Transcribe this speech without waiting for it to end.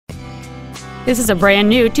This is a brand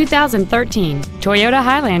new 2013 Toyota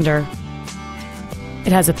Highlander.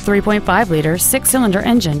 It has a 3.5-liter six-cylinder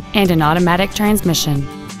engine and an automatic transmission.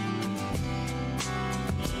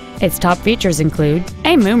 Its top features include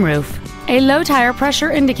a moonroof, a low tire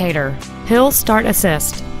pressure indicator, hill start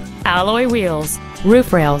assist, alloy wheels,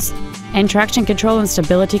 roof rails, and traction control and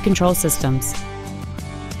stability control systems.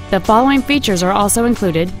 The following features are also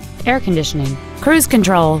included: air conditioning, cruise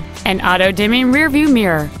control, an auto-dimming rearview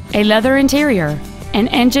mirror, a leather interior, an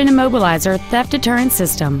engine immobilizer theft deterrent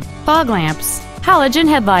system, fog lamps, halogen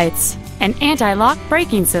headlights, an anti-lock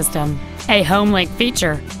braking system, a home link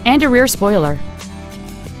feature, and a rear spoiler.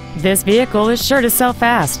 This vehicle is sure to sell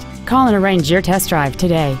fast. Call and arrange your test drive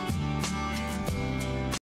today.